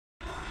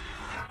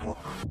Hello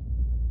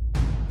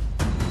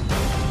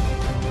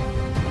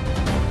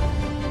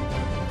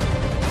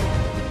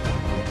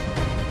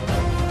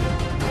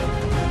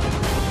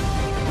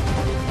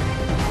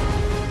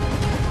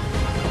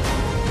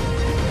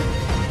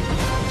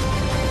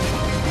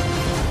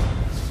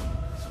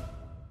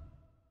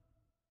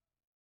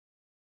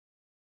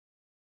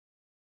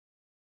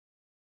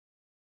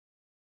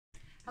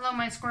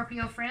my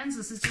Scorpio friends,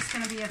 this is just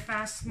going to be a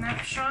fast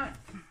snapshot,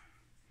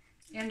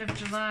 end of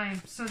July.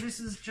 So this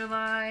is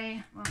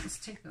July, well let's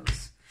take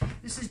those.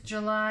 This is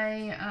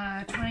July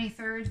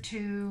 23rd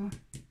to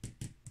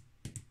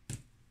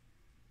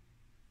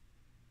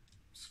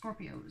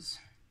Scorpios.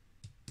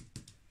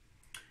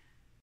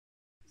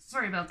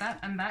 Sorry about that,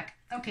 I'm back.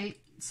 Okay,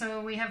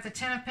 so we have the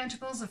Ten of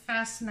Pentacles, of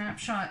fast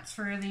snapshots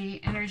for the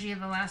energy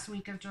of the last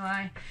week of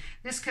July.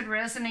 This could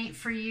resonate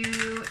for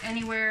you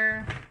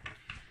anywhere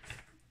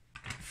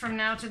from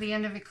now to the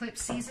end of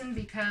eclipse season,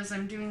 because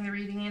I'm doing the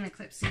reading in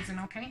eclipse season,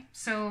 okay?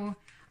 So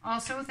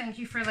also thank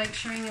you for like,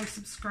 sharing, and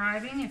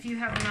subscribing. If you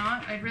have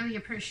not, I'd really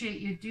appreciate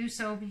you do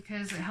so,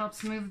 because it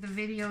helps move the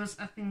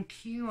videos up in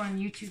queue on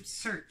YouTube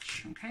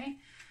search, okay?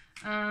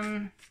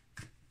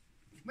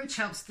 Which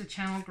helps the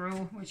channel grow,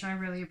 which I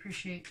really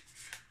appreciate.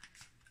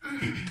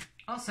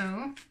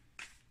 Also,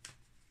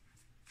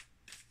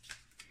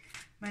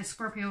 my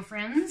Scorpio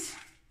friends,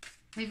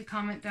 leave a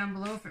comment down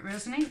below if it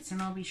resonates,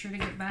 and I'll be sure to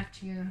get back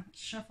to you.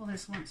 Shuffle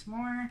this once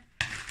more.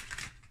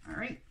 All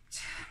right.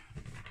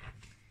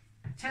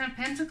 Ten of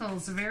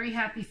Pentacles, a very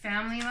happy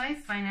family life,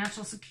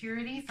 financial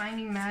security,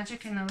 finding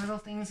magic in the little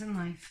things in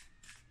life.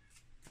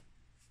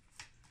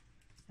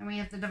 And we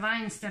have the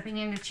Divine stepping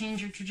in to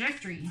change your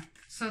trajectory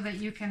so that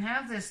you can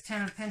have this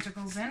Ten of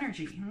Pentacles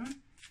energy.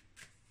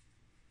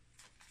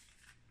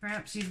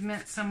 Perhaps you've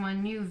met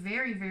someone new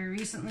very, very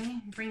recently,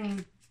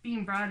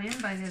 being brought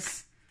in by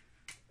this.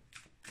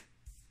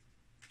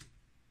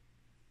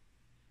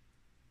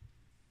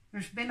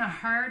 There's been a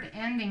hard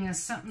ending of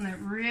something that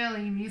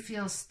really you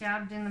feel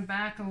stabbed in the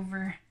back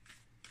over.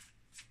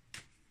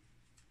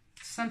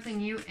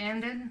 Something you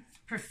ended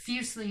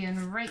profusely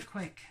and right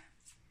quick.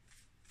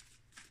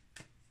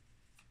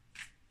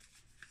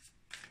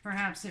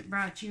 Perhaps it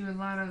brought you a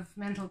lot of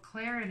mental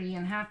clarity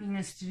and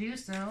happiness to do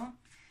so.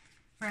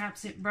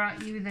 Perhaps it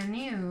brought you the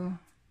new.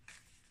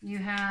 You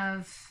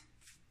have,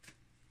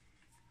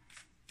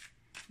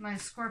 my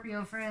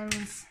Scorpio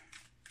friends,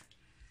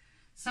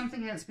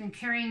 something that's been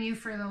carrying you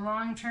for the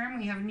long term.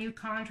 We have new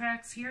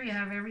contracts here. You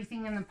have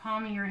everything in the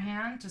palm of your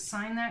hand to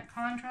sign that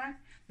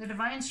contract. The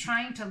Divine's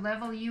trying to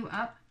level you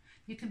up.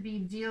 You could be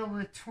deal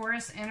with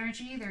Taurus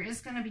energy. There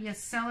is going to be a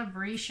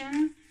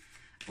celebration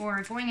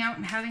or going out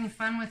and having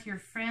fun with your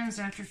friends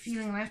after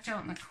feeling left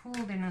out in the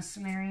cold in a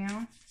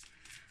scenario.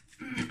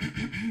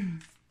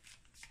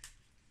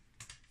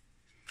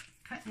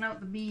 Cutting out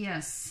the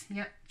BS.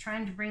 Yep,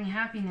 trying to bring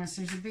happiness.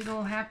 There's a big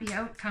old happy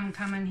outcome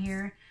coming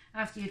here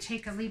after you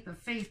take a leap of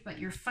faith, but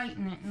you're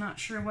fighting it, not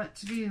sure what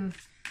to do.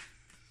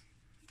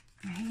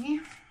 Okay.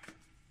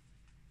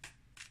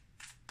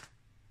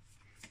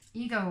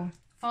 Ego,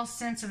 false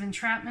sense of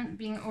entrapment,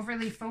 being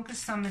overly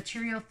focused on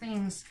material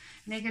things,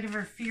 negative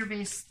or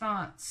fear-based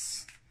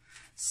thoughts.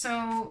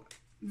 So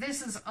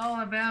this is all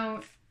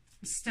about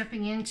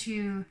stepping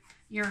into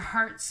your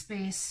heart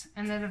space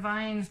and the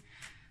Divine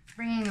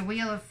bringing the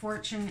Wheel of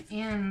Fortune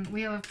in,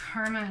 Wheel of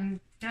Karma and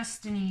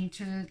Destiny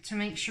to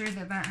make sure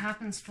that that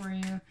happens for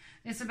you.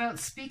 It's about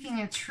speaking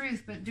a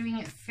truth, but doing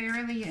it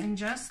fairly and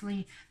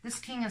justly. This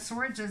King of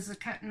Swords is a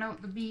cutting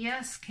out the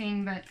BS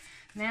king, but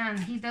man,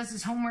 he does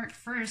his homework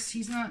first.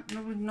 He's not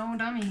no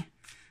dummy.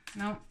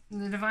 No,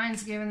 the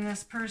Divine's giving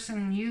this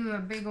person, you, a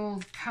big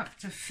old cup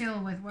to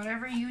fill with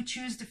whatever you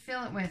choose to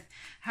fill it with.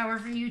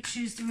 However you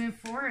choose to move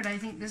forward. I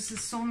think this is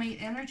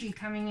soulmate energy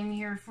coming in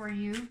here for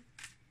you,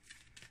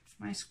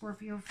 my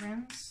Scorpio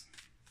friends.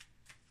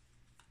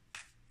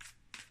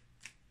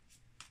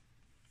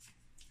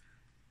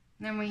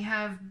 Then we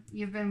have,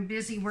 you've been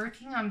busy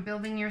working on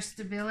building your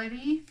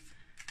stability.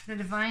 The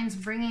Divine's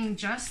bringing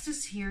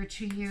justice here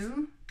to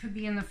you. Could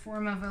be in the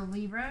form of a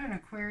Libra, an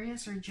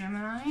Aquarius, or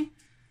Gemini.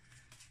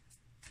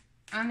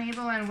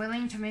 Unable and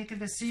willing to make a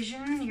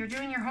decision. You're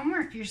doing your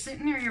homework. You're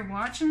sitting there, you're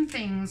watching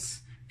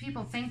things.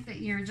 People think that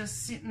you're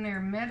just sitting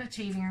there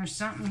meditating or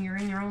something. You're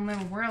in your own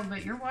little world,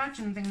 but you're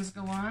watching things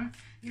go on.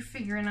 You're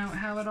figuring out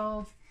how it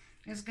all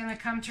is going to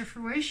come to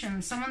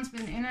fruition. Someone's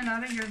been in and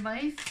out of your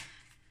life,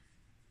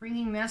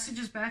 bringing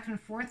messages back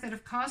and forth that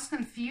have caused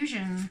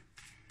confusion.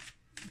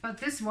 But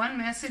this one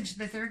message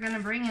that they're going to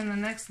bring in the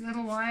next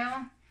little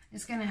while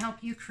is going to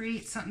help you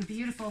create something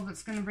beautiful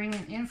that's going to bring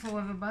an inflow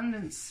of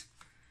abundance.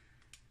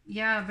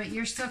 Yeah, but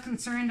you're still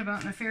concerned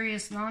about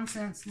nefarious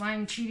nonsense,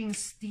 lying, cheating,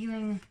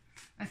 stealing.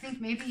 I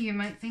think maybe you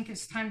might think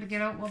it's time to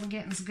get out while the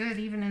getting's good,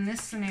 even in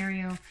this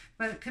scenario.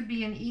 But it could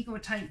be an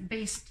ego-type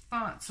based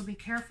thought, so be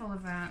careful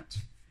of that.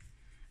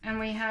 And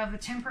we have a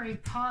temporary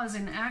pause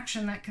in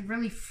action that could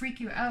really freak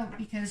you out,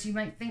 because you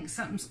might think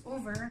something's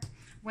over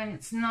when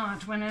it's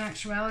not, when in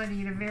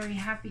actuality a very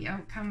happy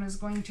outcome is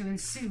going to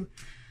ensue.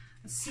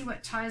 Let's see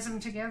what ties them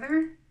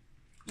together.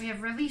 We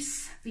have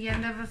release, the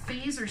end of a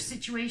phase or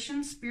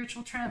situation,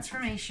 spiritual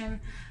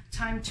transformation,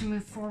 time to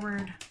move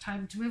forward,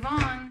 time to move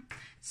on.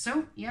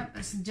 So, yep,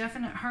 it's a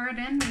definite hard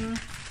ending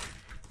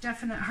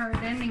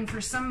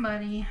for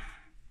somebody.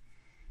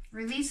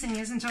 Releasing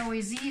isn't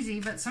always easy,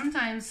 but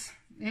sometimes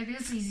it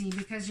is easy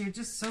because you're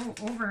just so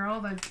over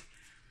all the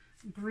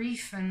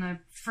grief and the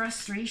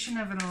frustration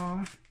of it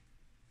all.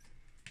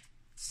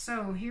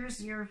 So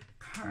here's your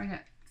card. I got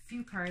a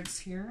few cards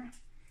here.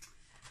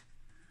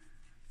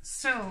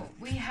 So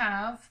we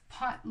have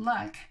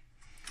Potluck.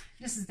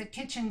 This is the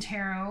Kitchen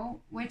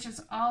Tarot, which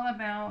is all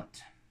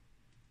about,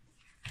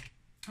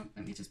 oh,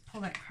 let me just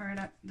pull that card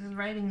up. The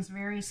writing's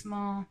very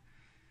small.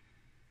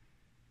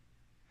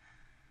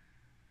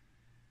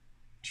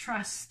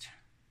 Trust,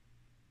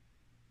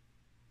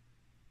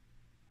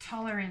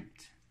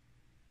 tolerant,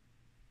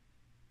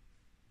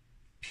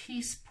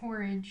 peace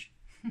porridge,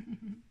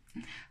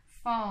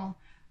 fall,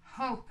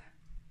 hope,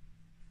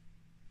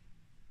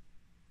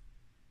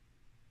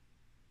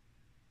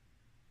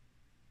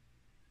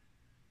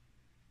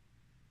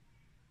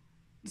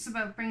 it's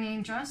about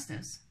bringing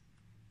justice.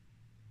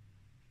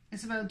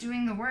 It's about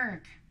doing the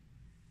work.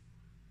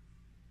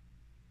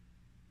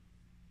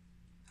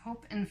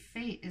 Hope and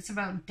fate. It's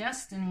about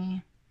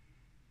destiny.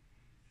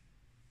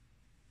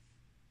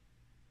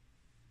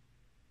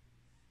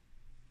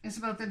 It's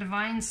about the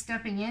divine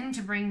stepping in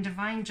to bring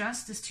divine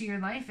justice to your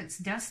life. It's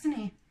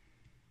destiny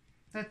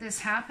that this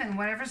happened.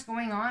 Whatever's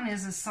going on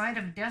is a side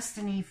of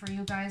destiny for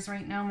you guys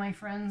right now, my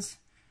friends.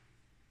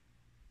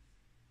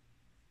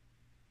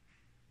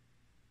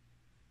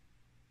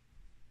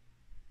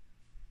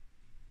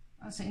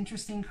 That's an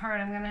interesting card.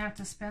 I'm going to have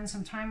to spend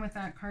some time with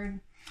that card.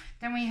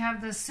 Then we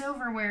have the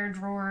silverware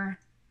drawer.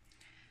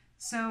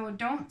 So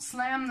don't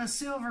slam the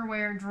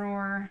silverware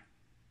drawer.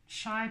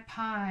 Shy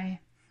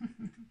pie.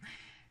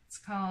 It's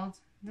called.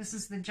 This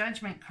is the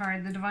Judgment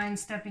card, the divine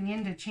stepping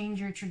in to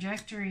change your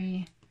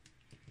trajectory.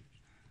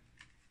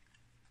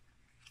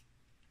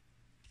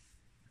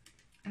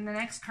 And the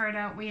next card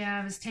out we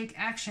have is Take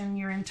Action.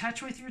 You're in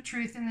touch with your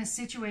truth in this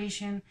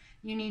situation.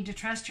 You need to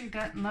trust your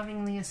gut and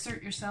lovingly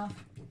assert yourself.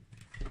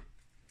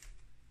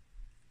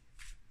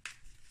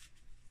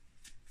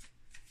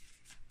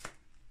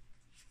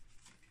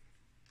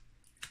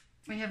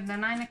 We have the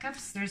Nine of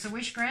Cups. There's a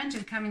wish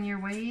granted coming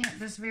your way.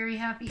 This very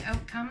happy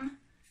outcome.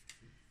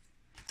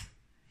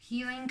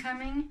 Healing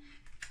coming.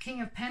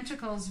 King of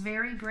Pentacles,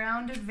 very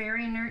grounded,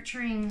 very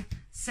nurturing.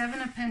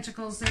 Seven of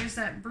Pentacles, there's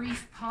that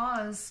brief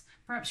pause.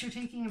 Perhaps you're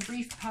taking a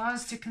brief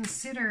pause to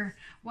consider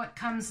what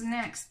comes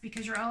next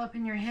because you're all up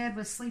in your head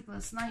with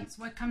sleepless nights.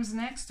 What comes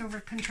next over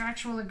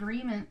contractual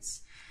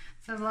agreements?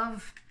 The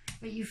love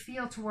that you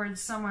feel towards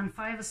someone.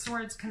 Five of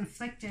Swords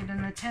conflicted,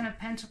 and the Ten of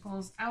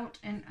Pentacles, out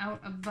and out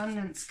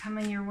abundance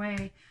coming your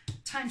way.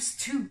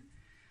 ×2.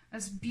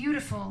 That's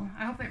beautiful.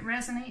 I hope it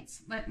resonates.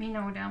 Let me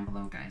know down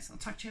below, guys. I'll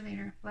talk to you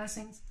later.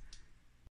 Blessings.